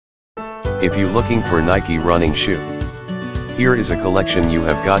If you looking for Nike running shoe, here is a collection you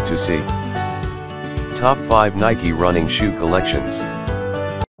have got to see. Top 5 Nike running shoe collections.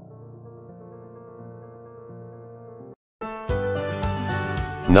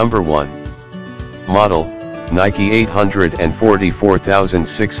 Number 1. Model, Nike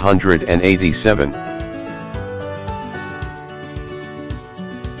 844,687.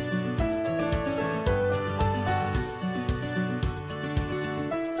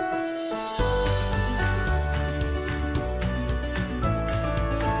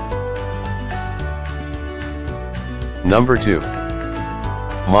 Number 2.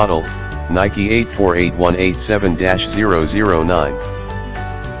 Model, Nike 8481887-009.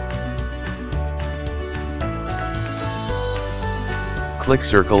 Click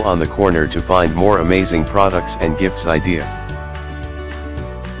circle on the corner to find more amazing products and gifts idea.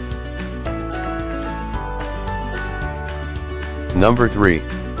 Number 3.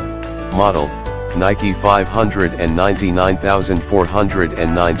 Model, Nike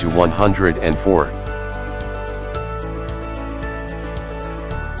 599,409-104.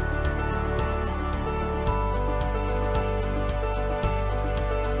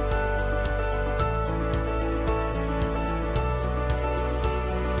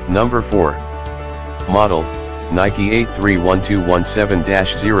 Number 4. Model, Nike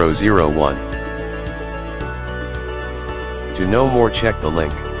 831217-001. To know more, check the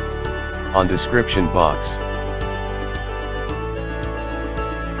link on description box.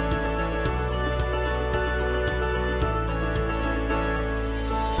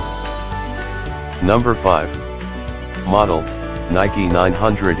 Number 5. Model, Nike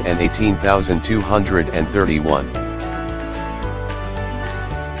 918,231.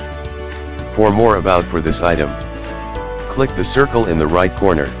 For more about for this item, click the circle in the right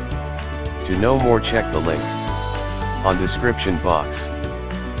corner. To know more, check the link on description box.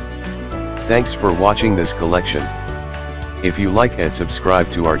 Thanks for watching this collection. If you like and subscribe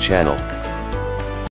to our channel.